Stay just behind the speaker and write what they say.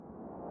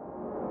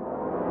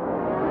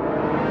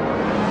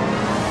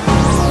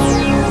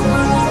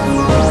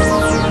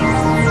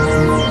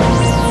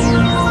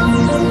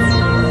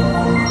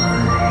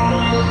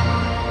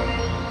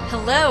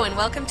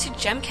welcome to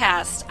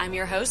Gemcast. I'm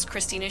your host,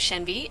 Christina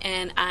Shenby,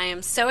 and I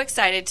am so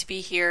excited to be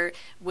here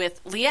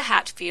with Leah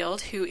Hatfield,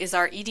 who is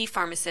our ED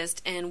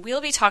pharmacist, and we'll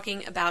be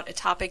talking about a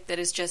topic that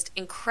is just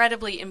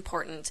incredibly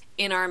important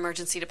in our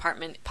emergency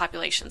department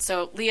population.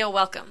 So, Leah,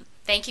 welcome.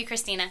 Thank you,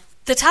 Christina.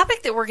 The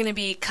topic that we're going to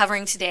be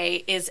covering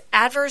today is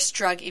adverse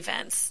drug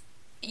events.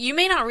 You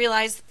may not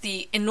realize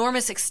the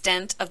enormous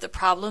extent of the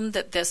problem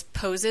that this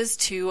poses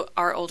to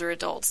our older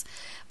adults,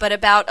 but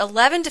about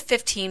 11 to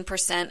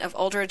 15% of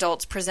older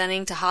adults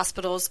presenting to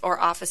hospitals or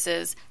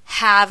offices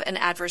have an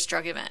adverse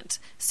drug event.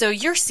 So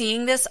you're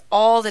seeing this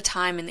all the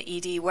time in the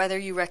ED, whether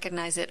you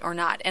recognize it or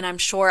not, and I'm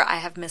sure I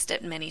have missed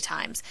it many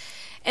times.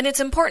 And it's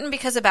important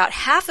because about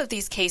half of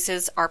these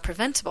cases are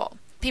preventable.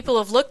 People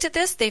have looked at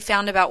this. They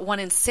found about 1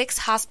 in 6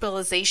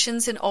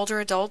 hospitalizations in older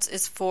adults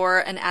is for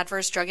an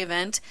adverse drug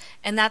event,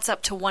 and that's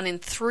up to 1 in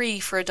 3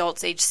 for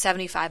adults age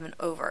 75 and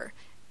over.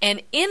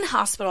 And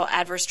in-hospital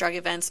adverse drug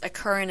events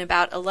occur in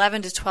about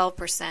 11 to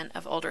 12%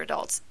 of older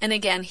adults. And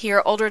again,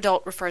 here, older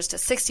adult refers to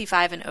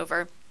 65 and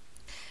over.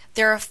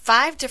 There are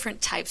 5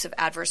 different types of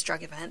adverse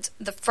drug event.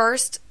 The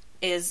first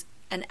is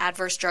an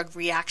adverse drug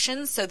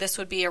reaction, so this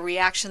would be a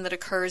reaction that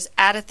occurs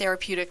at a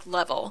therapeutic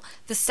level.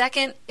 The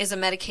second is a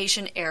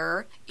medication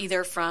error,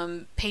 either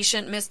from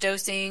patient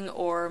misdosing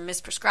or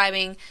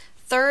misprescribing.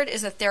 Third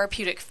is a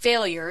therapeutic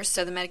failure,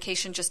 so the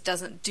medication just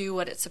doesn't do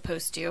what it's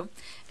supposed to.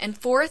 And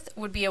fourth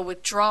would be a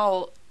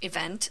withdrawal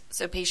event,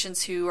 so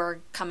patients who are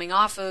coming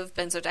off of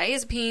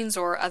benzodiazepines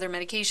or other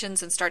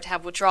medications and start to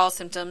have withdrawal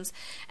symptoms.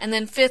 And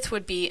then fifth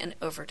would be an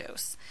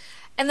overdose.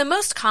 And the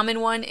most common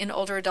one in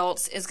older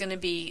adults is going to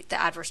be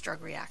the adverse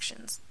drug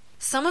reactions.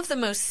 Some of the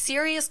most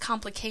serious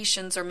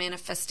complications or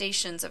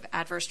manifestations of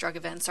adverse drug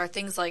events are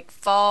things like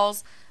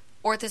falls,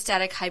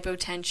 orthostatic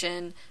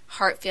hypotension,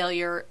 heart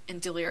failure, and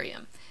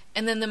delirium.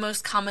 And then the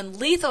most common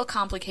lethal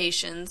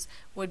complications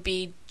would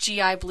be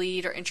GI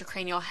bleed or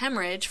intracranial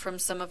hemorrhage from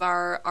some of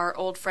our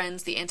old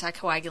friends, the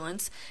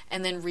anticoagulants,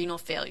 and then renal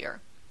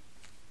failure.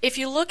 If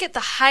you look at the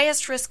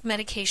highest risk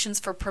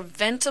medications for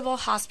preventable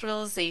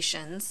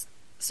hospitalizations,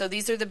 so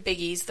these are the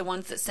biggies, the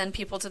ones that send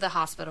people to the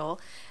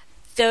hospital.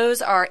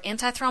 Those are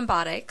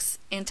antithrombotics,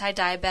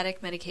 anti-diabetic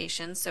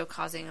medications, so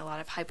causing a lot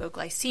of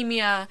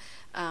hypoglycemia,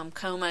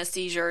 coma,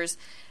 seizures,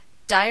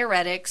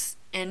 diuretics,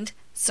 and,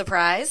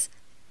 surprise,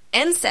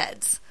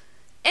 NSAIDs.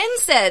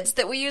 NSAIDs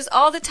that we use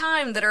all the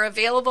time that are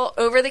available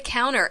over the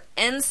counter.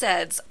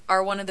 NSAIDs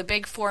are one of the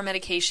big 4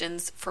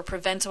 medications for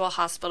preventable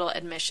hospital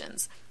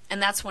admissions,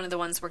 and that's one of the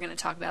ones we're going to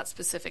talk about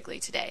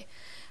specifically today.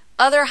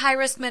 Other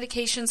high-risk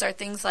medications are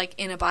things like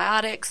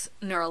antibiotics,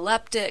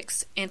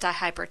 neuroleptics,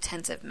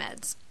 antihypertensive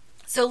meds.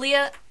 So,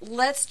 Leah,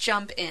 let's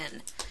jump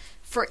in.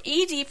 For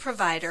ED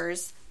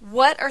providers,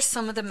 what are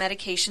some of the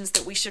medications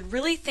that we should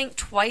really think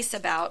twice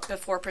about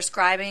before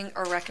prescribing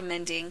or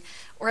recommending,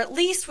 or at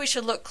least we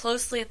should look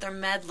closely at their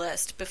med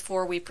list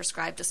before we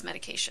prescribe this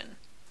medication?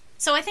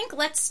 So I think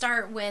let's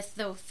start with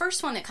the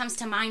first one that comes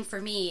to mind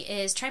for me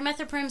is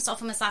trimethoprim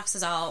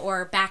sulfamethoxazole,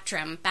 or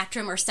Bactrim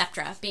or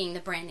Septra being the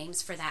brand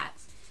names for that.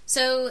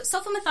 So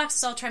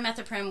sulfamethoxazole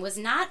trimethoprim was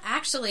not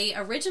actually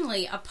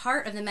originally a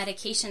part of the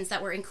medications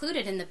that were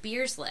included in the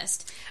Beers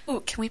list.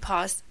 Ooh, can we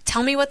pause?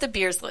 Tell me what the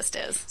Beers list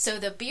is. So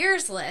the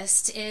Beers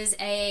list is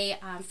a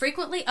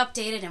frequently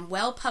updated and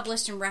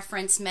well-published and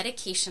referenced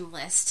medication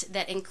list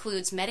that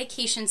includes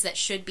medications that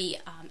should be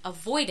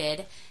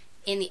avoided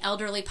in the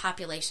elderly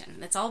population.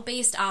 That's all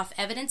based off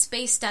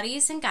evidence-based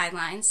studies and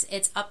guidelines.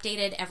 It's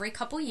updated every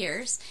couple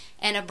years,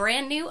 and a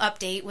brand new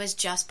update was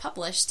just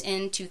published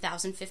in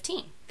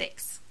 2015.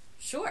 Thanks.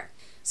 Sure.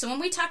 So when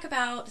we talk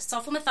about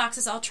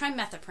sulfamethoxazole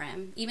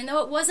trimethoprim, even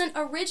though it wasn't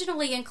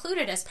originally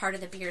included as part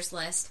of the Beers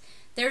list,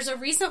 there's a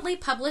recently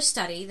published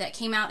study that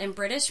came out in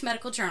British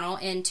Medical Journal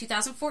in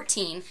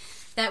 2014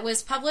 that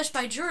was published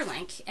by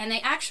Jurlink, and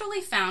they actually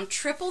found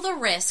triple the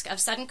risk of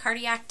sudden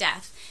cardiac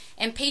death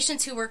in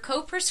patients who were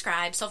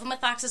co-prescribed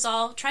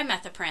sulfamethoxazole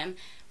trimethoprim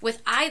with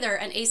either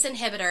an ACE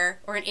inhibitor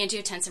or an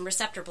angiotensin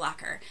receptor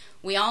blocker.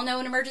 We all know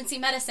in emergency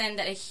medicine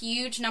that a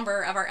huge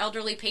number of our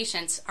elderly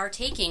patients are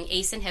taking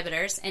ACE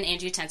inhibitors and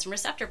angiotensin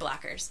receptor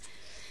blockers.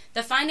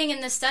 The finding in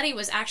this study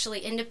was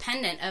actually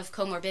independent of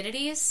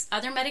comorbidities,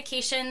 other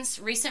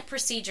medications, recent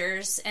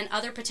procedures, and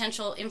other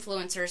potential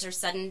influencers or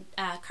sudden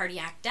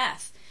cardiac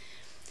death.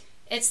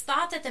 It's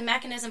thought that the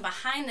mechanism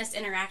behind this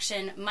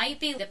interaction might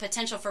be the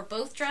potential for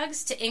both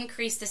drugs to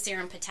increase the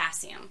serum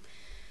potassium.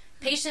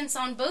 Patients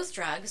on both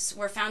drugs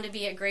were found to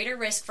be at greater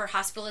risk for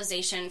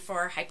hospitalization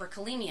for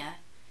hyperkalemia.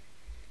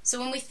 So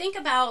when we think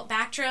about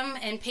Bactrim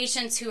and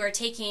patients who are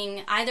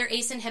taking either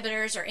ACE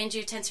inhibitors or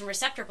angiotensin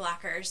receptor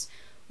blockers,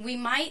 we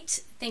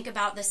might think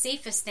about the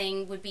safest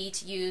thing would be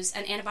to use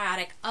an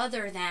antibiotic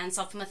other than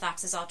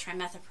sulfamethoxazole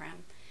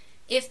trimethoprim.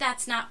 If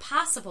that's not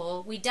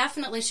possible, we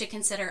definitely should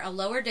consider a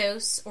lower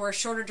dose or a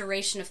shorter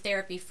duration of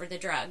therapy for the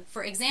drug.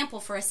 For example,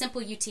 for a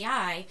simple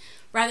UTI,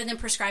 rather than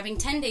prescribing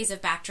 10 days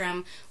of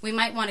Bactrim, we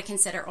might want to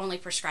consider only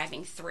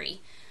prescribing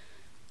 3.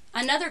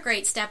 Another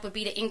great step would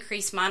be to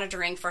increase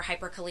monitoring for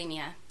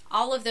hyperkalemia.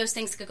 All of those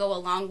things could go a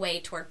long way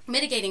toward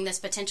mitigating this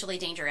potentially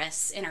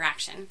dangerous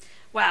interaction.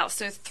 Wow,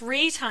 so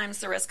 3 times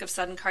the risk of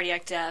sudden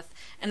cardiac death,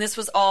 and this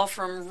was all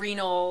from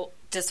renal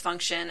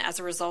dysfunction as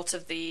a result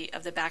of the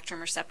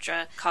Bactrim or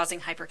Septra causing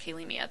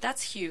hyperkalemia.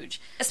 That's huge,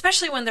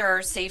 especially when there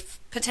are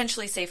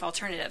potentially safe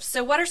alternatives.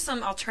 So what are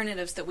some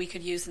alternatives that we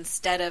could use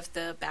instead of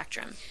the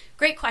Bactrim?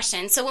 Great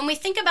question. So when we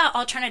think about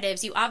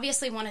alternatives, you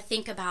obviously want to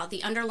think about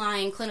the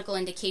underlying clinical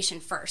indication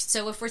first.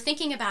 So if we're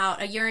thinking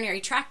about a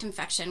urinary tract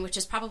infection, which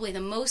is probably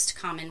the most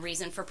common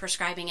reason for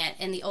prescribing it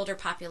in the older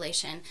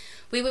population,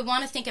 we would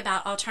want to think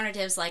about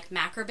alternatives like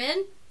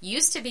Macrobid,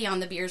 used to be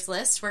on the Beers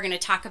list. We're going to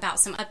talk about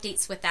some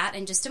updates with that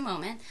in just a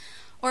moment.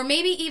 Or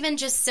maybe even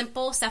just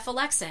simple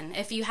cephalexin.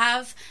 If you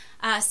have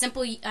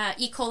simple E.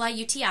 coli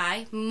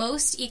UTI,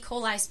 most E.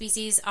 coli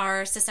species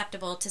are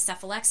susceptible to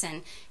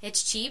cephalexin.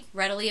 It's cheap,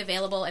 readily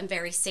available, and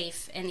very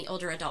safe in the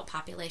older adult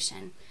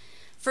population.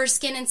 For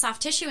skin and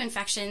soft tissue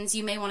infections,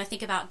 you may want to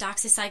think about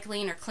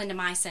doxycycline or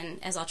clindamycin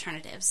as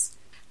alternatives.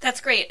 That's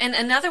great. And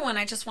another one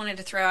I just wanted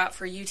to throw out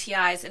for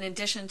UTIs, in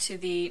addition to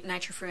the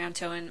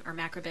nitrofurantoin or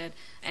Macrobid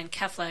and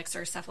Keflex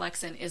or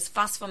cephalexin, is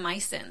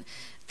fosfomycin.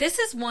 This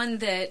is one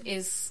that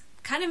is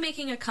kind of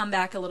making a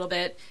comeback a little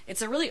bit.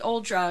 It's a really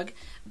old drug.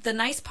 The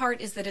nice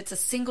part is that it's a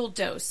single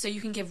dose, so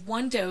you can give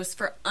 1 dose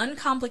for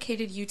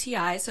uncomplicated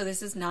UTI. So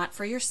this is not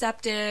for your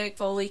septic,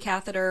 Foley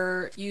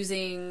catheter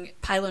using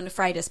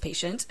pyelonephritis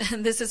patient.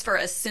 This is for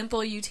a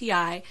simple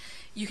UTI.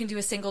 You can do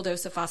a single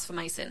dose of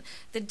fosfomycin.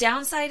 The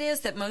downside is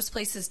that most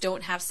places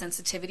don't have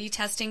sensitivity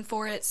testing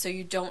for it, so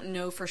you don't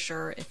know for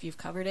sure if you've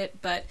covered it,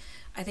 but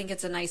I think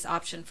it's a nice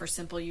option for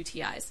simple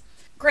UTIs.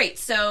 Great,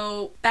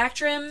 so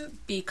Bactrim,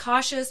 be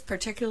cautious,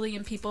 particularly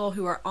in people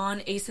who are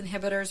on ACE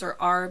inhibitors or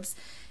ARBs.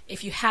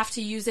 If you have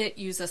to use it,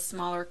 use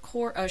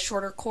a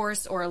shorter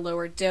course or a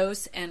lower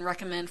dose, and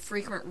recommend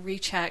frequent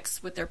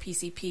rechecks with their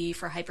PCP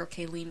for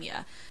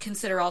hyperkalemia.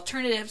 Consider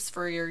alternatives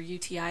for your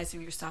UTIs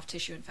and your soft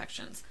tissue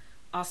infections.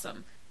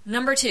 Awesome.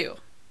 Number 2,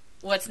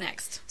 what's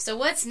next? So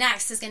what's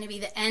next is going to be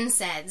the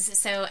NSAIDs.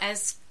 So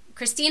as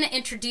Christina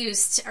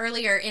introduced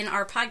earlier in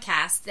our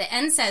podcast, the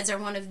NSAIDs are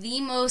one of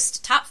the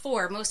top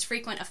 4 most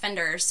frequent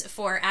offenders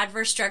for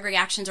adverse drug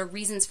reactions or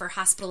reasons for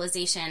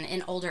hospitalization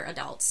in older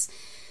adults.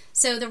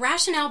 So the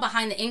rationale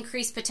behind the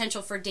increased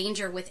potential for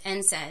danger with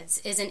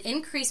NSAIDs is an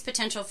increased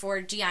potential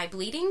for GI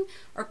bleeding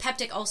or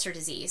peptic ulcer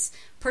disease,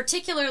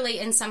 particularly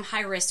in some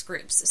high-risk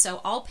groups. So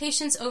all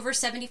patients over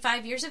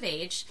 75 years of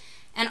age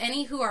and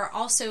any who are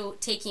also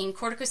taking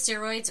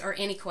corticosteroids or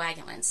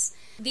anticoagulants.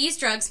 These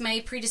drugs may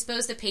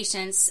predispose the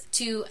patients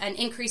to an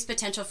increased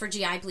potential for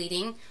GI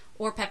bleeding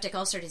or peptic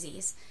ulcer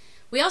disease.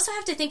 We also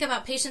have to think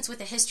about patients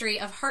with a history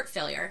of heart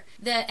failure.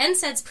 The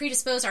NSAIDs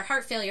predispose our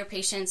heart failure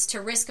patients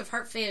to risk of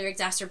heart failure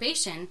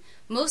exacerbation,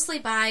 mostly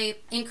by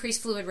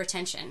increased fluid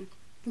retention.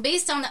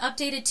 Based on the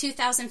updated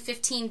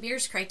 2015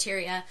 Beers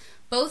criteria,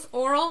 both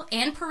oral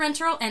and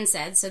parenteral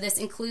NSAIDs, so this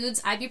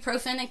includes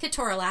ibuprofen and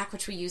ketorolac,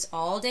 which we use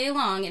all day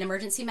long in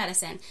emergency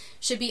medicine,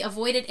 should be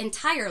avoided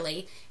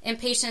entirely in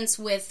patients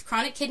with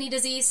chronic kidney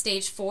disease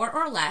stage 4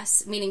 or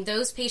less, meaning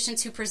those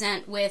patients who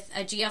present with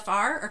a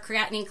GFR or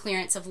creatinine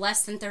clearance of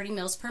less than 30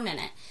 mils per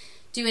minute,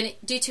 due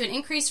to an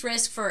increased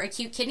risk for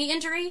acute kidney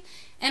injury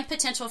and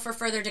potential for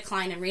further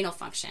decline in renal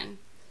function.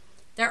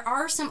 There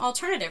are some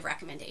alternative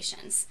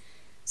recommendations.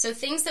 So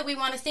things that we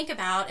want to think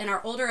about in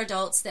our older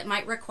adults that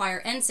might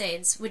require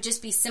NSAIDs would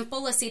just be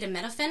simple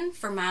acetaminophen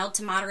for mild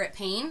to moderate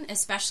pain,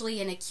 especially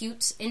in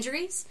acute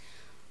injuries,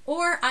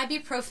 or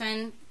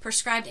ibuprofen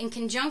prescribed in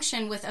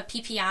conjunction with a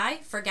PPI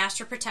for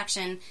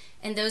gastroprotection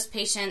in those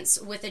patients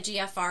with a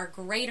GFR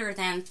greater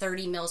than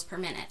 30 mils per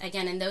minute.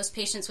 Again, in those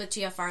patients with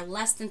GFR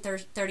less than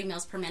 30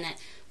 mils per minute,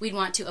 we'd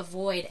want to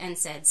avoid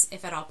NSAIDs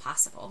if at all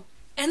possible.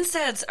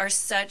 NSAIDs are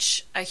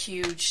such a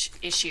huge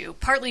issue,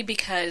 partly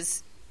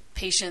because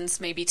patients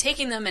may be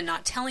taking them and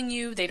not telling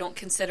you. They don't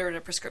consider it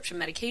a prescription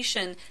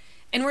medication.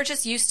 And we're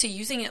just used to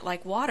using it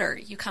like water.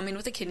 You come in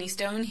with a kidney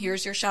stone,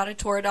 here's your shot of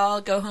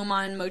Toradol, go home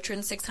on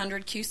Motrin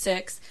 600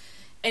 Q6,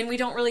 and we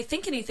don't really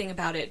think anything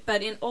about it.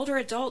 But in older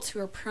adults who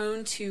are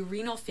prone to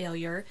renal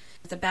failure,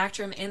 the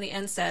Bactrim and the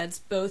NSAIDs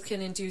both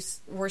can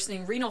induce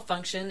worsening renal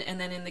function, and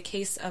then in the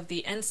case of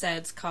the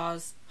NSAIDs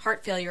cause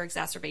heart failure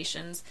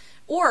exacerbations,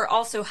 or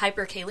also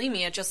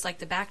hyperkalemia, just like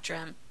the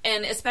Bactrim,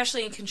 and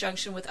especially in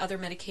conjunction with other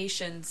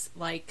medications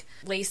like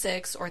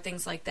Lasix or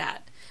things like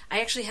that. I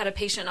actually had a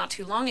patient not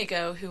too long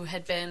ago who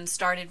had been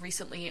started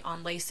recently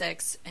on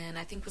Lasix and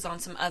I think was on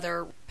some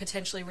other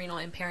potentially renal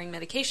impairing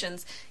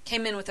medications,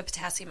 came in with a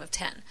potassium of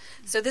 10.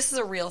 So this is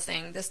a real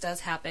thing. This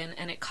does happen,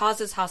 and it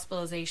causes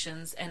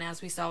hospitalizations, and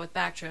as we saw with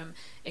Bactrim,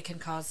 it can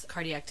cause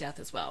cardiac death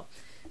as well.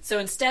 So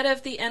instead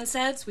of the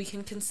NSAIDs, we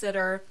can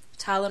consider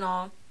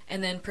Tylenol.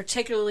 And then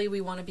particularly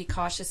we want to be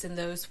cautious in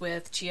those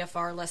with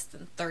GFR less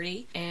than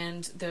 30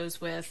 and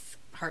those with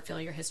heart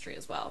failure history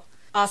as well.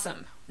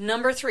 Awesome.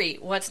 Number 3,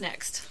 what's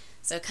next?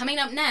 So coming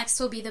up next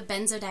will be the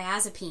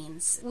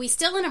benzodiazepines. We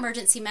still in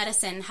emergency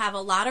medicine have a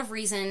lot of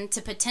reason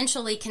to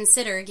potentially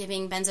consider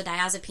giving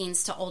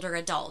benzodiazepines to older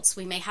adults.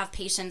 We may have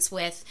patients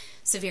with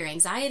severe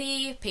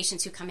anxiety,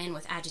 patients who come in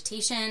with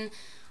agitation,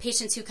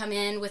 patients who come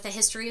in with a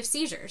history of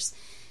seizures.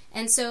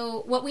 And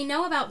so what we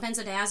know about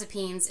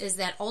benzodiazepines is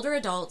that older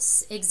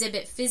adults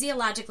exhibit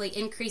physiologically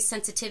increased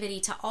sensitivity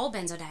to all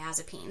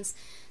benzodiazepines.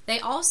 They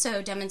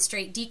also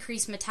demonstrate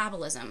decreased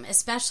metabolism,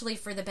 especially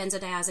for the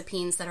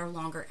benzodiazepines that are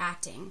longer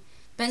acting.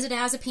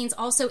 Benzodiazepines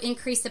also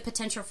increase the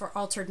potential for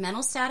altered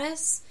mental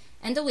status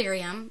and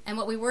delirium, and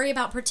what we worry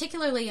about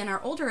particularly in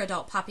our older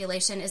adult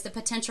population is the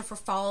potential for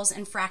falls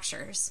and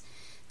fractures.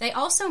 They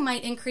also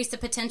might increase the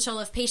potential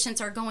if patients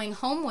are going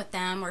home with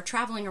them or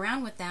traveling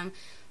around with them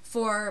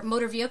for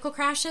motor vehicle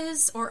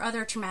crashes or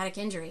other traumatic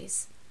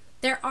injuries.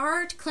 There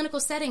are clinical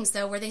settings,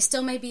 though, where they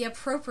still may be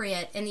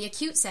appropriate in the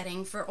acute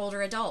setting for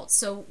older adults.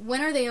 So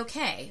when are they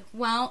okay?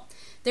 Well,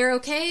 they're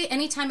okay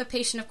anytime a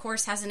patient, of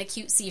course, has an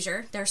acute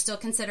seizure. They're still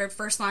considered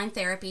first-line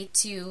therapy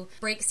to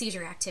break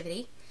seizure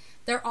activity.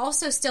 They're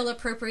also still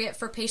appropriate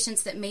for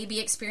patients that may be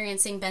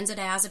experiencing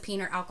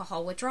benzodiazepine or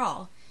alcohol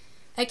withdrawal.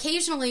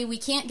 Occasionally, we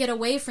can't get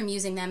away from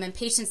using them in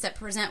patients that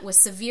present with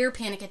severe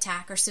panic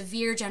attack or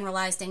severe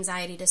generalized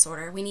anxiety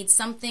disorder. We need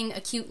something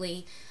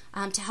acutely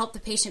to help the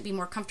patient be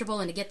more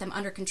comfortable and to get them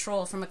under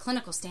control from a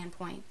clinical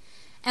standpoint.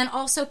 And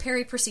also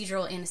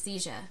peri-procedural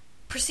anesthesia.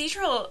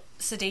 Procedural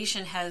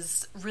sedation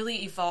has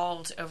really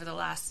evolved over the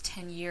last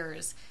 10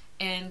 years,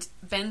 and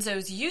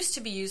benzos used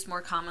to be used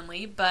more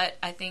commonly, but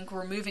I think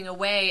we're moving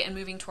away and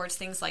moving towards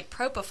things like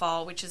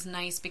propofol, which is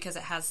nice because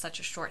it has such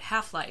a short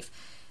half-life.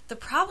 The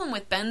problem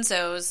with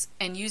benzos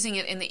and using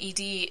it in the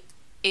ED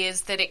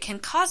is that it can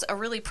cause a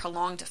really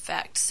prolonged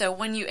effect. So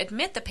when you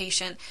admit the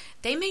patient,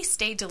 they may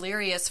stay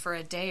delirious for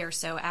a day or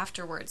so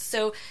afterwards.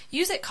 So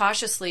use it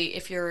cautiously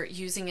if you're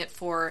using it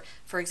for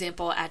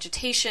example,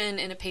 agitation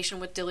in a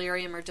patient with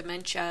delirium or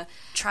dementia.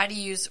 Try to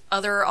use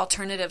other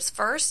alternatives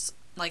first,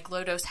 like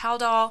low-dose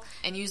Haldol,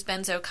 and use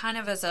benzo kind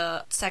of as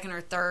a second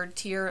or third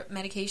tier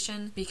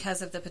medication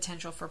because of the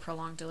potential for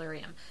prolonged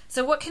delirium.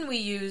 So what can we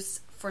use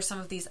for some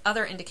of these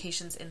other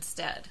indications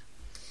instead?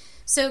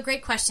 So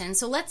great question.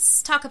 So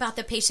let's talk about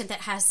the patient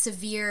that has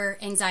severe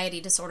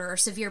anxiety disorder or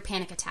severe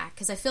panic attack,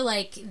 because I feel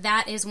like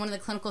that is one of the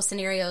clinical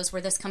scenarios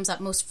where this comes up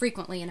most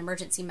frequently in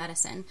emergency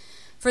medicine.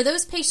 For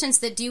those patients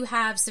that do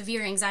have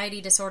severe anxiety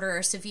disorder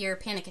or severe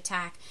panic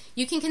attack,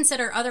 you can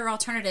consider other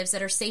alternatives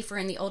that are safer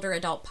in the older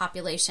adult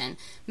population.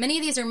 Many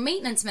of these are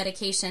maintenance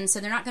medications, so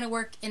they're not going to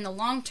work in the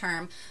long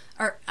term,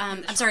 or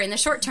in the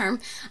short term,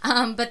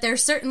 but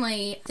there's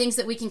certainly things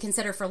that we can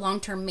consider for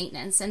long-term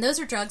maintenance, and those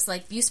are drugs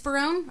like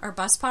buspirone or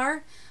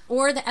Buspar,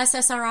 or the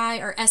SSRI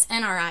or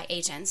SNRI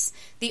agents.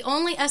 The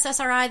only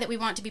SSRI that we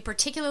want to be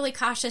particularly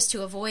cautious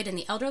to avoid in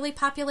the elderly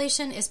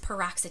population is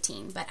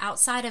paroxetine, but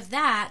outside of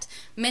that,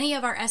 many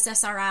of our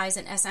SSRIs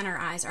and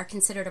SNRIs are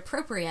considered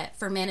appropriate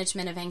for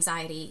management of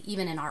anxiety,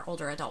 even in our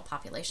older adult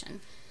population.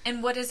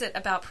 And what is it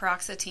about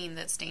paroxetine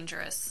that's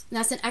dangerous?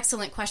 That's an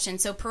excellent question.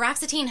 So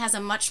paroxetine has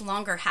a much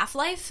longer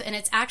half-life, and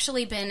it's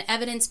actually been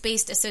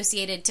evidence-based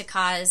associated to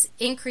cause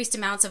increased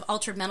amounts of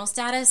altered mental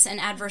status and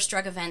adverse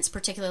drug events,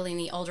 particularly in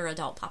the older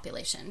adult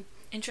population.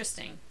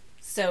 Interesting.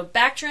 So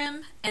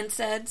Bactrim,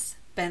 NSAIDs,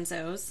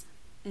 benzos.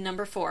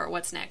 Number 4,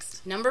 what's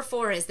next? Number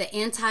 4 is the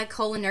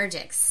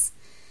anticholinergics.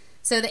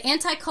 So the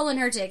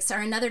anticholinergics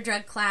are another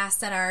drug class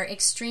that are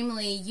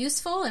extremely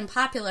useful and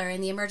popular in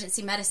the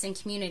emergency medicine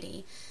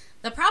community.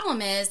 The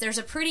problem is there's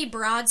a pretty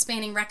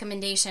broad-spanning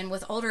recommendation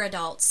with older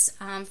adults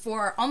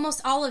for almost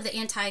all of the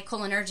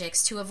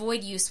anticholinergics to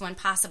avoid use when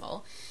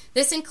possible.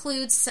 This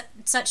includes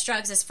such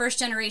drugs as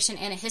first-generation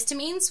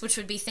antihistamines, which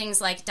would be things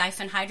like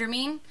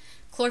diphenhydramine,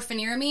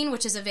 chlorpheniramine,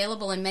 which is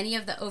available in many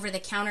of the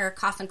over-the-counter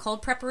cough and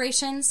cold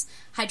preparations,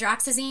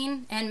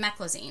 hydroxyzine, and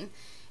meclizine.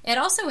 It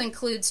also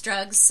includes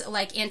drugs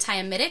like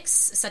antiemetics,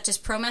 such as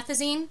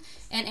promethazine,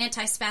 and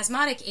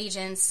antispasmodic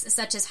agents,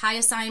 such as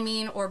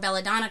hyoscyamine or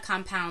belladonna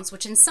compounds,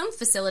 which in some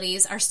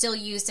facilities are still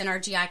used in our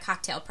GI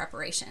cocktail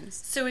preparations.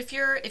 So if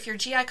your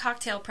GI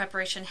cocktail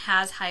preparation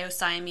has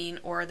hyoscyamine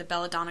or the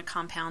belladonna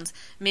compounds,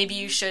 maybe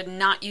you should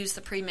not use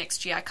the premixed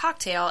GI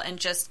cocktail and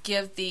just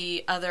give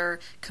the other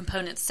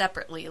components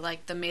separately,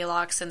 like the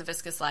Maalox and the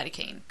viscous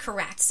lidocaine.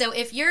 Correct. So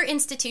if your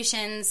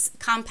institution's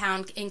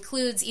compound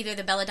includes either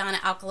the belladonna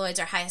alkaloids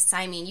or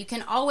hyoscyamine, you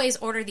can always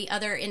order the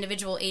other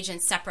individual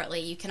agents separately.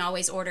 You can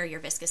always order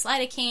your viscous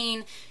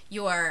lidocaine,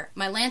 your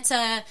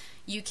Mylanta.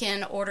 You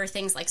can order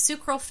things like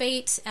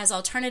sucralfate as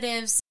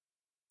alternatives,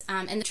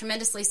 and they're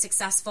tremendously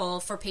successful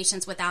for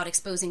patients without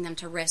exposing them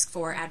to risk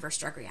for adverse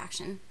drug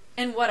reaction.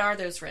 And what are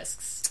those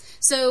risks?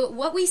 So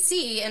what we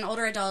see in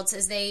older adults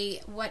is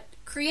what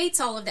creates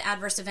all of the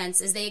adverse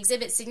events is they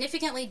exhibit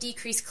significantly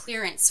decreased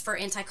clearance for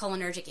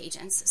anticholinergic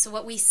agents. So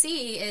what we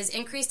see is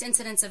increased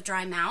incidence of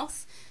dry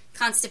mouth,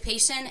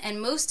 constipation,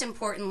 and most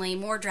importantly,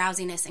 more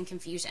drowsiness and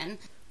confusion.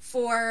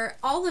 For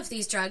all of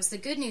these drugs, the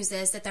good news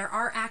is that there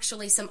are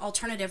actually some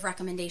alternative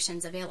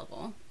recommendations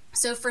available.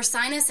 So for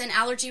sinus and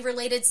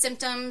allergy-related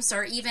symptoms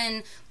or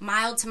even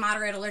mild to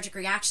moderate allergic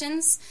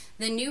reactions,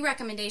 the new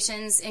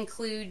recommendations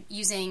include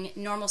using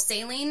normal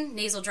saline,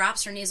 nasal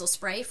drops, or nasal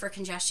spray for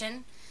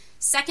congestion,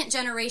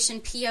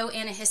 second-generation PO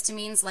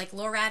antihistamines like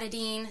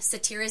loratadine,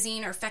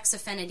 cetirizine, or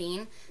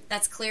fexofenadine,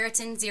 that's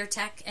Claritin,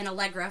 Zyrtec, and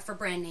Allegra for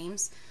brand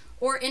names,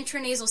 or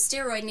intranasal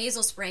steroid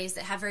nasal sprays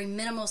that have very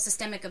minimal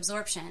systemic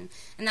absorption,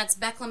 and that's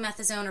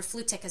beclomethasone or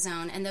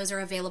fluticasone, and those are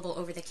available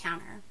over the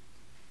counter.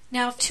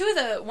 Now, two of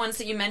the ones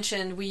that you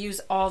mentioned we use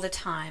all the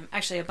time,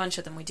 actually a bunch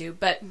of them we do,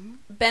 but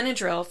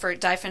Benadryl for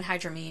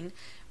diphenhydramine,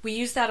 we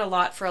use that a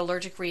lot for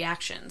allergic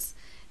reactions.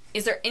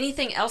 Is there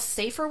anything else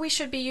safer we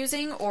should be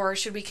using, or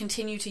should we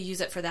continue to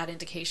use it for that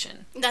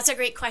indication? That's a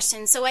great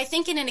question. So I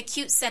think in an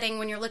acute setting,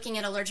 when you're looking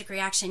at allergic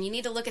reaction, you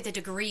need to look at the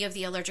degree of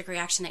the allergic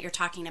reaction that you're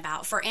talking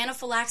about. For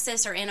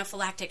anaphylaxis or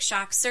anaphylactic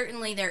shock,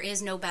 certainly there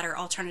is no better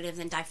alternative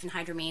than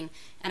diphenhydramine,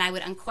 and I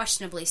would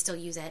unquestionably still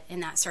use it in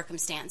that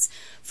circumstance.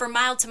 For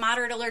mild to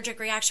moderate allergic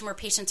reaction where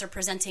patients are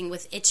presenting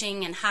with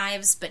itching and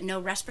hives but no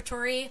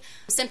respiratory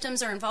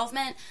symptoms or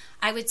involvement,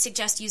 I would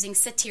suggest using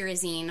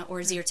cetirizine or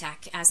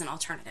Zyrtec as an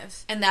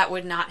alternative. And that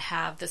would not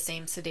have the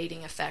same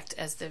sedating effect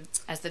as the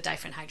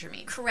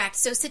diphenhydramine. Correct.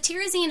 So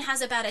cetirizine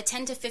has about a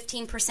 10 to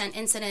 15%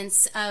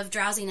 incidence of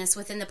drowsiness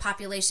within the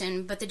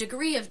population, but the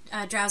degree of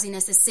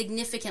drowsiness is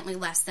significantly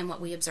less than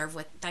what we observe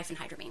with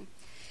diphenhydramine.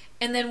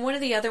 And then one of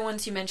the other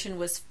ones you mentioned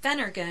was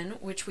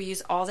Phenergan, which we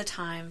use all the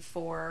time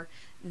for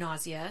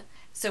nausea.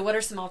 So what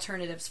are some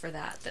alternatives for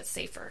that that's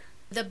safer?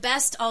 The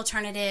best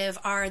alternative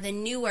are the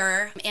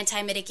newer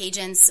antiemetic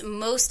agents,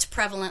 most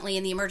prevalently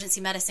in the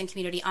emergency medicine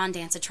community,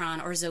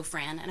 ondansetron or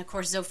Zofran. And of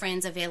course,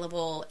 Zofran's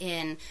available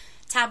in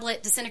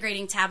tablet,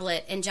 disintegrating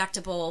tablet,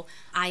 injectable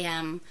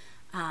IM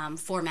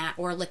format,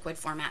 or liquid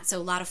format. So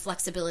a lot of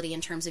flexibility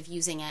in terms of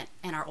using it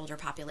in our older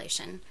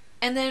population.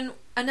 And then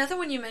another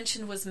one you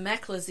mentioned was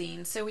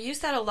meclizine. So we use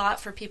that a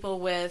lot for people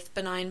with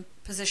benign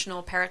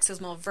positional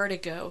paroxysmal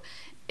vertigo.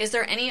 Is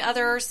there any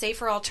other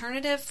safer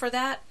alternative for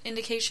that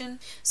indication?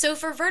 So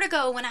for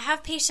vertigo, when I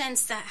have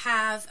patients that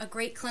have a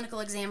great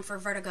clinical exam for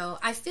vertigo,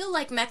 I feel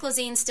like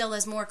meclizine still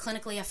is more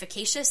clinically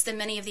efficacious than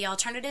many of the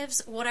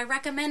alternatives. What I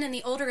recommend in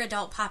the older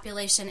adult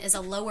population is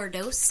a lower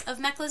dose of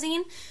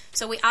meclizine.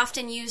 So we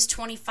often use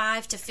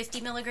 25 to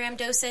 50 milligram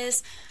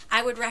doses.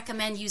 I would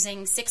recommend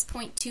using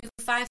 6.25 to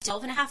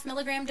 12.5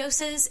 milligram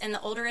doses in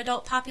the older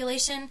adult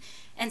population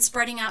and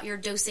spreading out your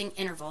dosing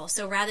interval.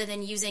 So rather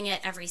than using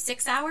it every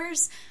 6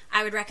 hours,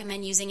 I would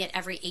recommend using it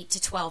every 8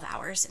 to 12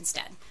 hours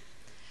instead.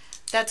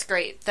 That's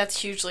great.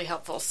 That's hugely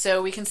helpful.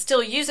 So we can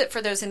still use it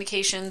for those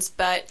indications,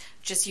 but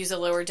just use a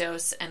lower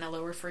dose and a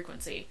lower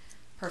frequency.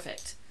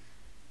 Perfect.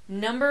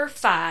 Number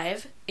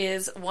 5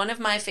 is one of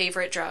my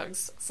favorite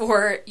drugs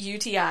for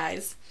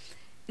UTIs,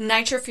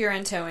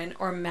 nitrofurantoin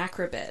or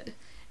Macrobid.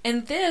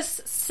 And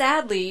this,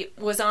 sadly,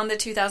 was on the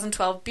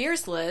 2012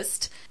 Beers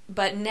list,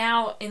 but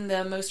now in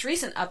the most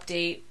recent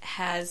update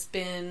has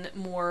been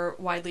more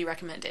widely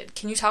recommended.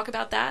 Can you talk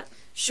about that?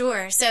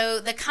 Sure. So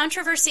the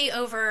controversy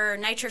over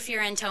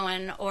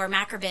nitrofurantoin or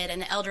Macrobid in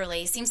the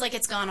elderly seems like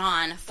it's gone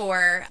on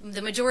for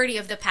the majority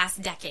of the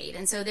past decade.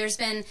 And so there's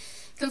been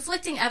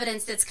conflicting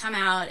evidence that's come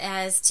out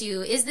as to,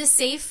 is this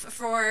safe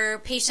for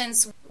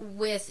patients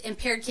with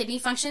impaired kidney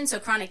function, so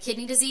chronic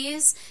kidney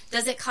disease?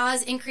 Does it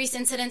cause increased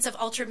incidence of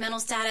altered mental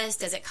status?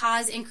 Does it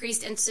cause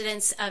increased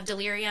incidence of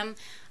delirium?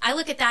 I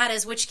look at that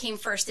as which came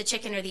first, the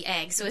chicken or the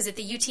egg. So is it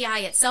the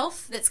UTI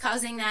itself that's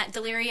causing that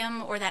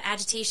delirium or that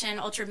agitation,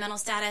 altered mental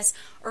status,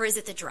 or is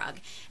it the drug?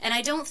 And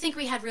I don't think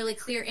we had really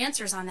clear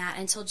answers on that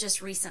until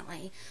just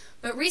recently.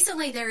 But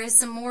recently there is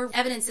some more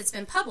evidence that's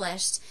been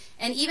published,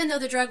 and even though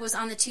the drug was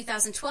on the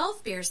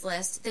 2012 Beers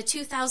list, the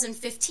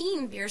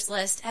 2015 Beers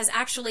list has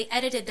actually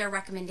edited their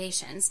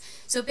recommendations.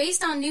 So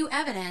based on new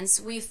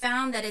evidence, we've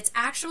found that it's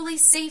actually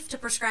safe to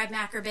prescribe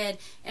Macrobid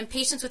in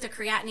patients with a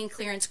creatinine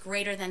clearance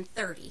greater than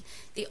 30.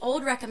 The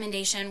old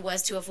recommendation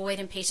was to avoid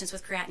in patients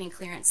with creatinine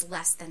clearance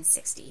less than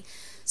 60.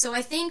 So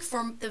I think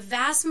for the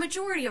vast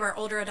majority of our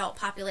older adult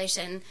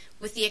population,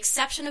 with the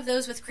exception of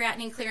those with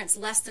creatinine clearance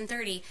less than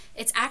 30,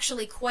 it's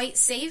actually quite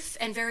safe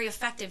and very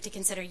effective to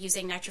consider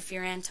using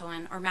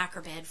nitrofurantoin or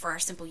Macrobid for our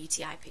simple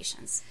UTI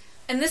patients.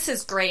 And this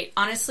is great.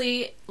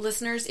 Honestly,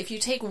 listeners, if you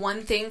take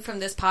one thing from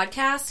this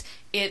podcast,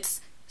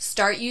 it's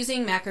start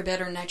using Macrobid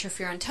or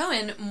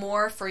nitrofurantoin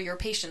more for your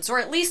patients, or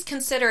at least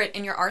consider it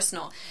in your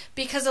arsenal,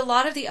 because a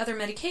lot of the other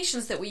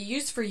medications that we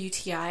use for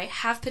UTI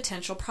have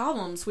potential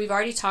problems. We've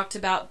already talked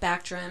about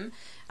Bactrim,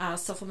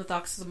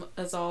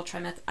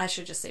 sulfamethoxazole I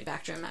should just say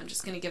Bactrim. I'm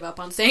just going to give up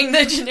on saying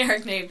the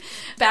generic name.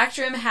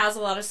 Bactrim has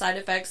a lot of side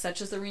effects,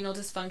 such as the renal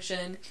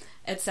dysfunction,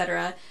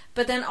 etc.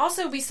 But then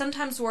also we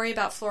sometimes worry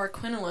about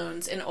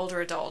fluoroquinolones in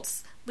older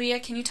adults.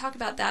 Leah, can you talk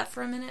about that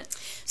for a minute?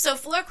 So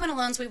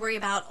fluoroquinolones we worry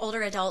about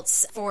older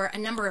adults for a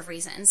number of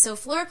reasons. So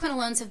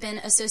fluoroquinolones have been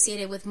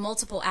associated with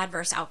multiple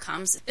adverse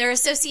outcomes. They're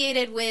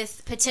associated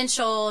with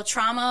potential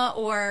trauma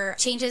or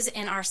changes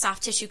in our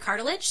soft tissue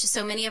cartilage.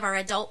 So many of our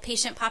adult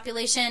patient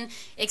population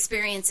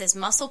experiences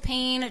muscle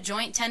pain,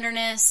 joint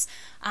tenderness,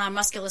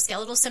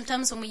 musculoskeletal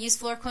symptoms when we use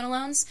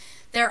fluoroquinolones.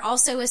 They're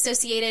also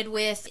associated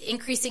with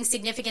increasing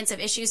significance of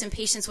issues in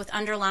patients with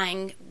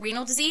underlying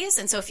renal disease.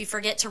 And so if you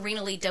forget to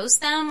renally dose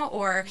them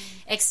or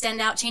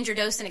change your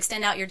dose and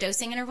extend out your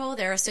dosing interval,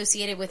 they're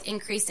associated with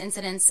increased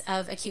incidence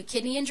of acute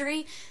kidney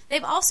injury.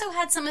 They've also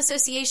had some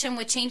association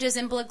with changes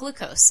in blood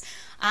glucose.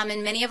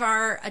 And many of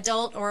our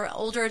adult or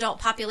older adult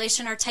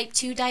population are type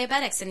 2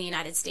 diabetics in the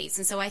United States.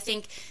 And so I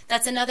think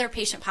that's another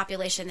patient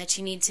population that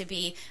you need to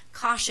be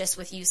cautious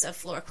with use of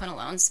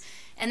fluoroquinolones.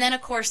 And then,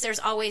 of course, there's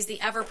always the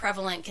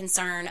ever-prevalent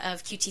concern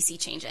of QTC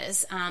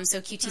changes.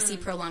 So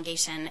QTC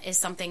prolongation is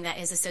something that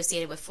is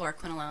associated with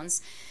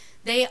fluoroquinolones.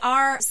 They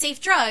are safe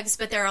drugs,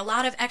 but there are a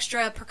lot of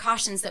extra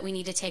precautions that we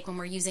need to take when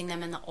we're using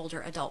them in the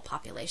older adult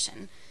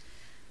population.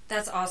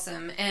 That's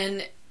awesome.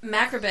 And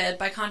Macrobid,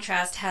 by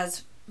contrast,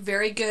 has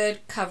very good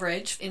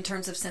coverage in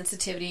terms of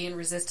sensitivity and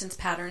resistance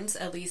patterns.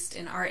 At least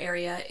in our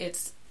area,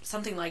 it's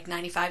something like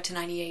 95 to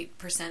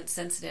 98%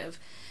 sensitive.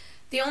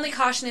 The only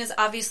caution is,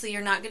 obviously,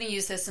 you're not going to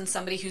use this in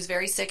somebody who's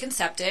very sick and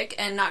septic,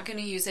 and not going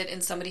to use it in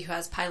somebody who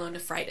has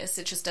pyelonephritis.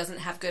 It just doesn't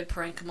have good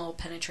parenchymal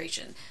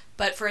penetration.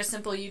 But for a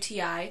simple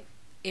UTI,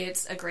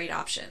 it's a great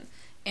option,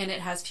 and it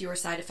has fewer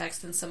side effects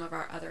than some of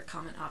our other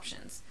common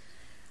options.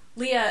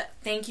 Leah,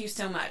 thank you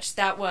so much.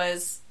 That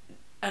was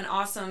an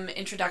awesome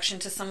introduction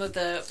to some of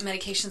the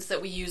medications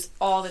that we use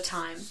all the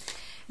time.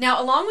 Now,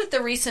 along with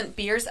the recent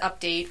Beers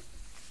update,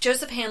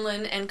 Joseph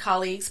Hanlon and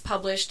colleagues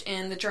published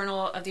in the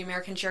Journal of the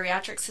American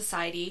Geriatric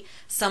Society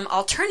some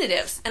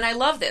alternatives. And I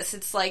love this.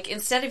 It's like,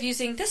 instead of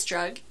using this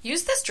drug,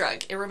 use this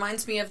drug. It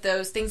reminds me of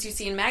those things you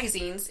see in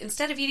magazines.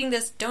 Instead of eating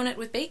this donut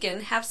with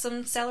bacon, have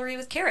some celery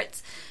with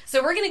carrots.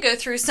 So we're going to go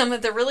through some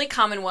of the really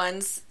common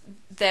ones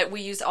that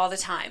we use all the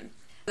time.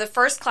 The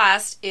first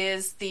class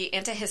is the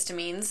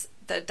antihistamines,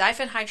 the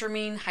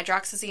diphenhydramine,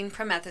 hydroxyzine,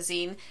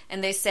 promethazine,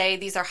 and they say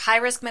these are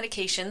high-risk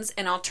medications,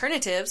 and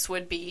alternatives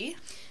would be...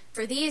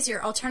 For these,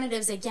 your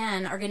alternatives,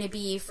 again, are going to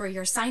be for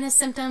your sinus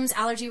symptoms,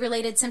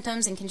 allergy-related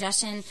symptoms, and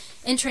congestion,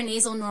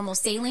 intranasal normal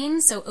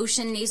saline, so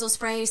ocean nasal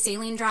spray,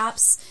 saline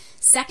drops,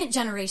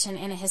 second-generation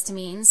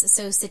antihistamines,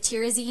 so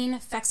cetirizine,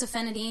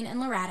 fexofenadine,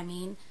 and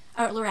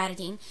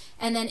loratadine,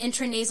 and then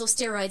intranasal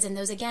steroids, and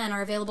those, again,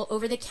 are available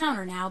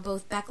over-the-counter now,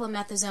 both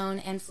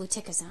beclomethasone and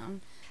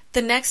fluticasone.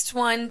 The next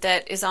one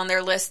that is on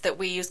their list that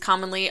we use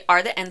commonly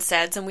are the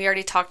NSAIDs, and we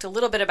already talked a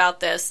little bit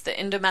about this, the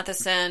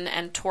indomethacin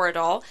and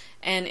Toradol,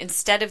 and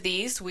instead of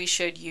these, we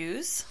should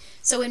use...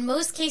 So in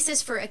most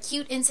cases for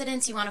acute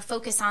incidents, you want to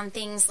focus on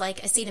things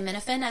like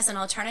acetaminophen as an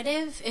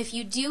alternative. If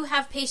you do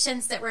have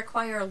patients that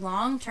require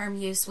long-term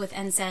use with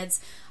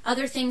NSAIDs,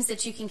 other things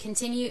that you can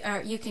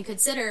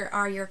consider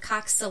are your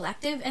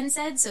COX-selective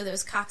NSAIDs, so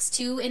those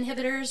COX-2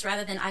 inhibitors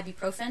rather than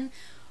ibuprofen,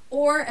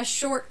 or a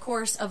short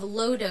course of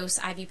low-dose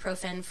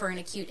ibuprofen for an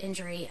acute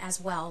injury as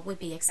well would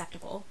be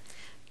acceptable.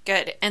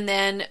 Good. And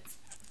then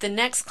the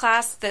next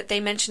class that they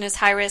mention as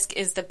high risk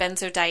is the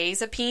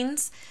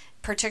benzodiazepines,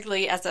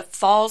 particularly as a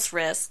falls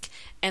risk,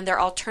 and their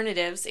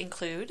alternatives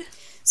include...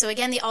 So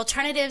again, the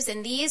alternatives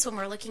in these, when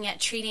we're looking at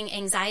treating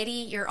anxiety,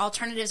 your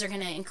alternatives are going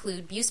to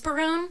include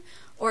buspirone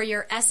or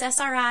your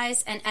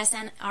SSRIs and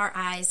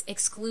SNRIs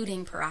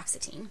excluding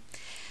paroxetine.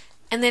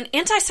 And then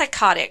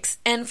antipsychotics.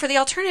 And for the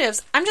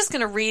alternatives, I'm just going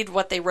to read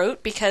what they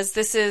wrote because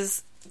this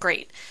is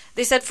great.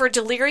 They said for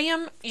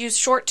delirium, use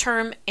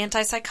short-term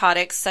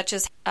antipsychotics such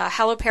as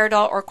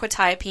haloperidol or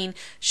quetiapine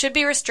should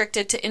be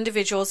restricted to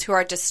individuals who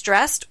are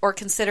distressed or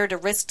considered a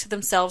risk to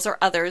themselves or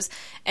others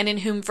and in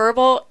whom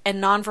verbal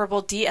and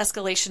nonverbal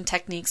de-escalation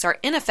techniques are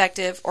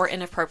ineffective or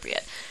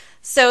inappropriate.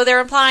 So they're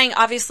implying,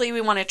 obviously,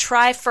 we want to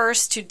try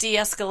first to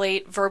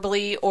de-escalate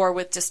verbally or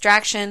with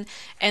distraction,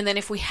 and then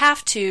if we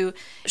have to,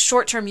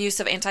 short-term use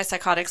of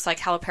antipsychotics like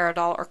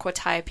haloperidol or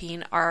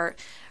quetiapine are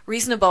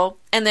reasonable.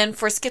 And then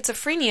for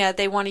schizophrenia,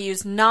 they want to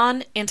use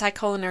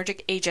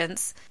non-anticholinergic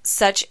agents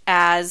such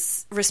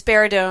as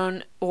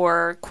risperidone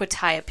or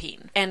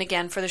quetiapine, and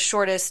again, for the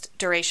shortest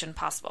duration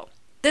possible.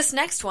 This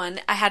next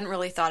one I hadn't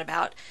really thought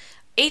about.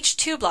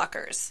 H2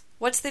 blockers.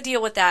 What's the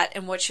deal with that,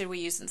 and what should we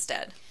use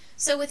instead?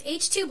 So with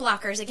H2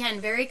 blockers,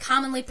 again, very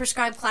commonly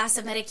prescribed class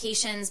of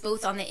medications,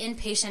 both on the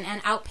inpatient and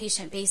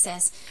outpatient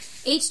basis.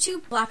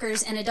 H2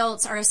 blockers in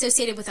adults are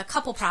associated with a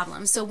couple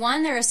problems. So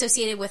one, they're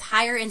associated with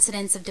higher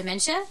incidence of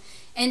dementia.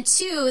 And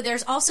two,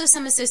 there's also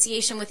some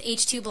association with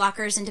H2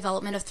 blockers in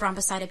development of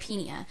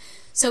thrombocytopenia.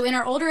 So in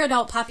our older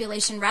adult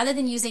population, rather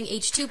than using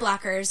H2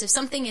 blockers, if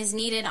something is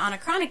needed on a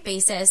chronic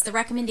basis, the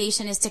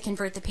recommendation is to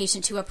convert the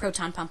patient to a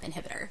proton pump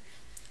inhibitor.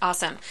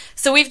 Awesome.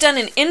 So we've done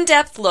an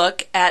in-depth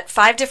look at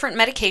 5 different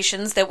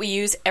medications that we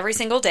use every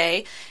single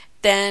day,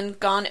 then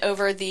gone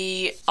over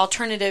the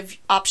alternative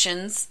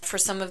options for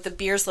some of the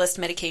Beers List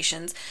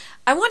medications.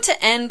 I want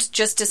to end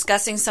just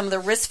discussing some of the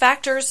risk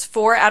factors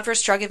for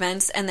adverse drug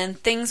events and then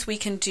things we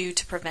can do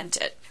to prevent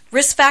it.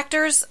 Risk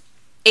factors,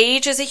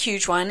 age is a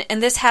huge one,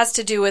 and this has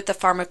to do with the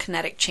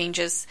pharmacokinetic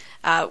changes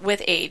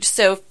with age.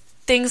 So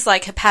things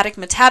like hepatic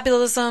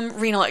metabolism,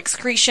 renal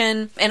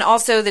excretion, and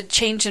also the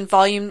change in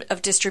volume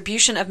of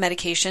distribution of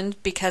medication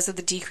because of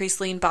the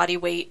decreased lean body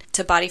weight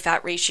to body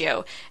fat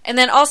ratio. And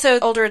then also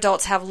older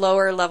adults have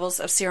lower levels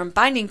of serum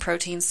binding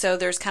protein, so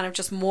there's kind of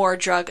just more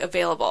drug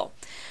available.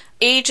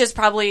 Age is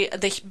probably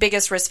the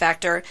biggest risk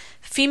factor.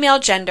 Female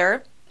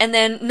gender, and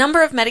then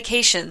number of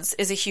medications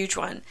is a huge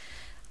one.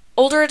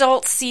 Older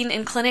adults seen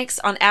in clinics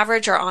on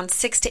average are on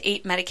 6 to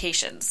 8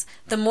 medications.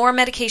 The more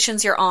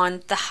medications you're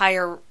on, the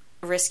higher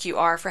risk you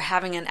are for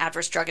having an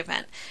adverse drug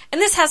event. And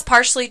this has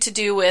partially to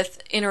do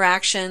with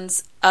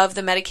interactions of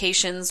the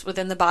medications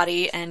within the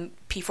body and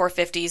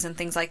P450s and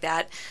things like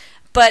that.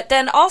 But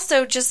then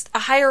also just a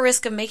higher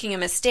risk of making a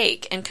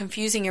mistake and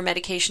confusing your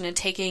medication and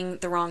taking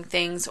the wrong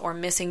things or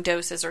missing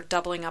doses or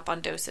doubling up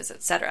on doses,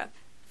 etc.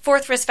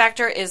 Fourth risk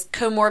factor is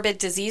comorbid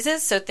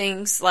diseases, so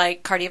things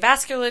like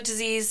cardiovascular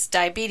disease,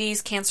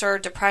 diabetes, cancer,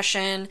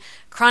 depression,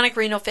 chronic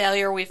renal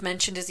failure we've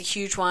mentioned is a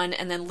huge one,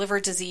 and then liver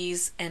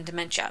disease and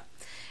dementia.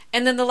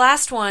 And then the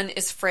last one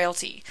is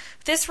frailty.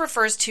 This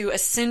refers to a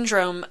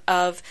syndrome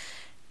of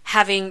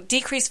having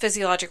decreased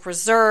physiologic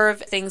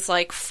reserve, things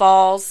like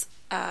falls,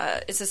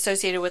 is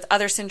associated with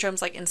other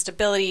syndromes like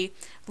instability,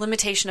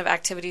 limitation of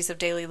activities of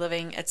daily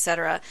living,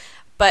 etc.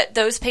 But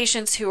those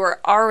patients who are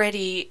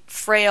already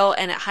frail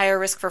and at higher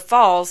risk for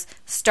falls,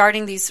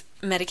 starting these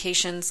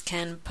medications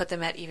can put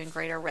them at even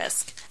greater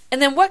risk.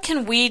 And then what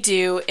can we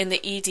do in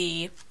the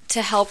ED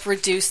to help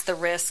reduce the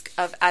risk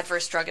of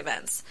adverse drug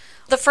events?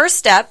 The first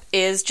step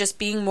is just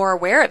being more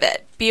aware of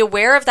it. Be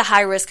aware of the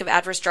high risk of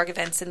adverse drug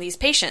events in these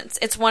patients.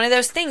 It's one of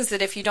those things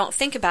that if you don't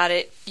think about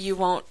it, you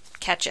won't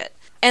catch it.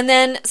 And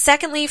then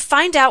secondly,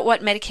 find out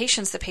what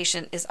medications the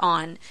patient is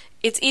on.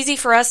 It's easy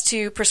for us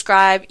to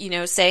prescribe,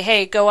 say,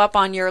 hey, go up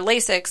on your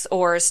Lasix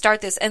or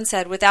start this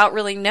NSAID without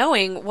really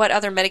knowing what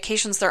other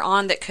medications they're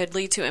on that could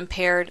lead to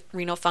impaired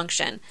renal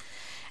function.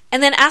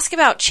 And then ask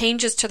about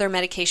changes to their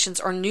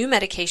medications or new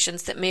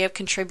medications that may have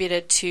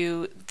contributed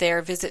to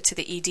their visit to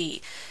the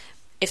ED.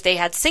 If they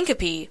had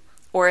syncope,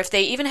 or if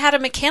they even had a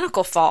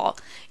mechanical fall.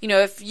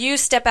 If you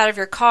step out of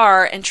your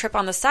car and trip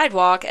on the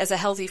sidewalk as a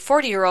healthy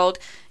 40-year-old,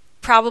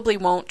 probably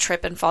won't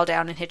trip and fall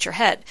down and hit your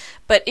head.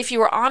 But if you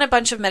were on a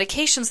bunch of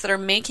medications that are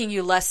making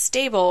you less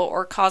stable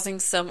or causing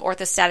some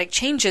orthostatic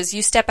changes,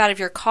 you step out of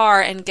your car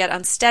and get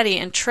unsteady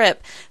and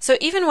trip. So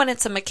even when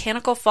it's a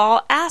mechanical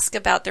fall, ask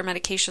about their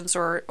medications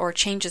or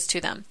changes to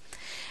them.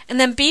 And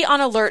then be on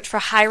alert for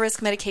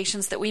high-risk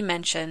medications that we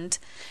mentioned.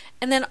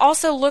 And then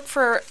also look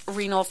for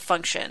renal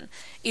function,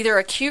 either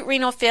acute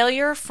renal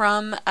failure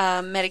from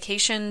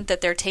medication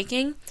that they're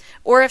taking,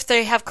 or if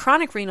they have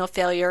chronic renal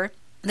failure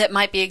that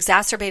might be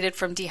exacerbated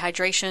from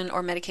dehydration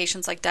or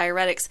medications like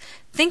diuretics.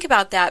 Think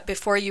about that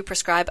before you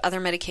prescribe other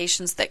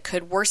medications that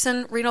could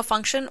worsen renal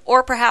function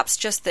or perhaps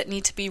just that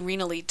need to be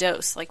renally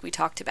dosed like we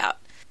talked about.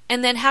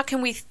 And then how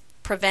can we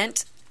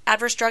prevent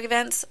adverse drug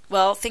events?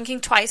 Well, thinking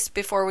twice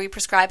before we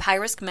prescribe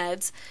high-risk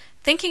meds,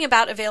 thinking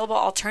about available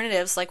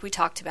alternatives like we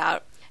talked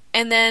about,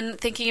 and then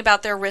thinking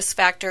about their risk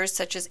factors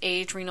such as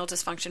age, renal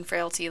dysfunction,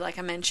 frailty, like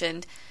I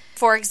mentioned.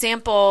 For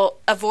example,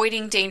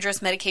 avoiding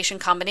dangerous medication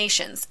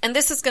combinations. And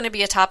this is going to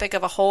be a topic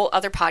of a whole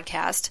other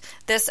podcast.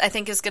 This, I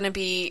think, is going to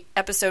be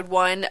episode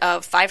 1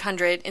 of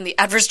 500 in the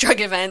adverse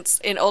drug events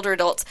in older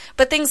adults.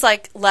 But things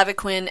like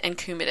Levaquin and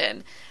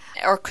Coumadin,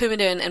 or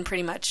Coumadin and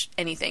pretty much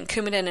anything.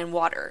 Coumadin and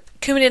water.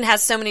 Coumadin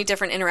has so many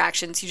different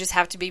interactions, you just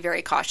have to be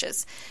very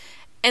cautious.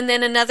 And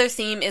then another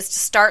theme is to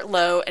start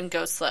low and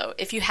go slow.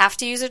 If you have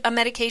to use a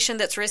medication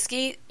that's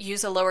risky,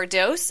 use a lower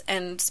dose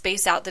and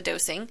space out the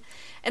dosing.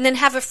 And then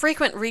have a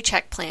frequent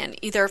recheck plan,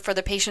 either for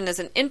the patient as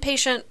an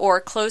inpatient or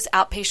close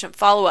outpatient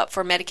follow-up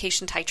for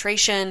medication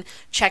titration,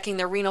 checking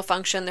their renal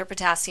function, their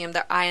potassium,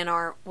 their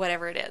INR,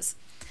 whatever it is.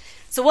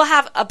 So we'll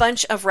have a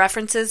bunch of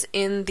references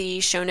in the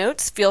show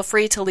notes. Feel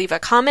free to leave a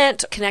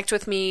comment. Connect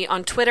with me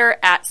on Twitter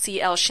at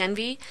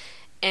CLShenvi.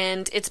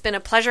 And it's been a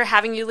pleasure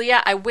having you,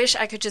 Leah. I wish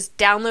I could just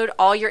download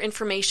all your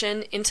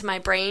information into my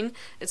brain.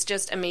 It's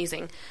just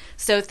amazing.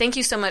 So thank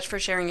you so much for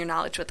sharing your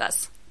knowledge with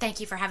us. Thank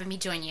you for having me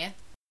join you.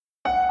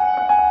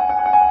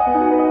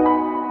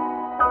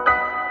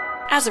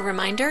 As a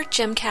reminder,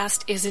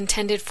 Gemcast is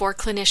intended for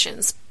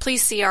clinicians.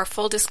 Please see our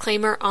full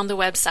disclaimer on the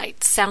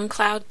website,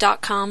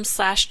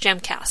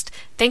 soundcloud.com/Gemcast.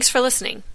 Thanks for listening.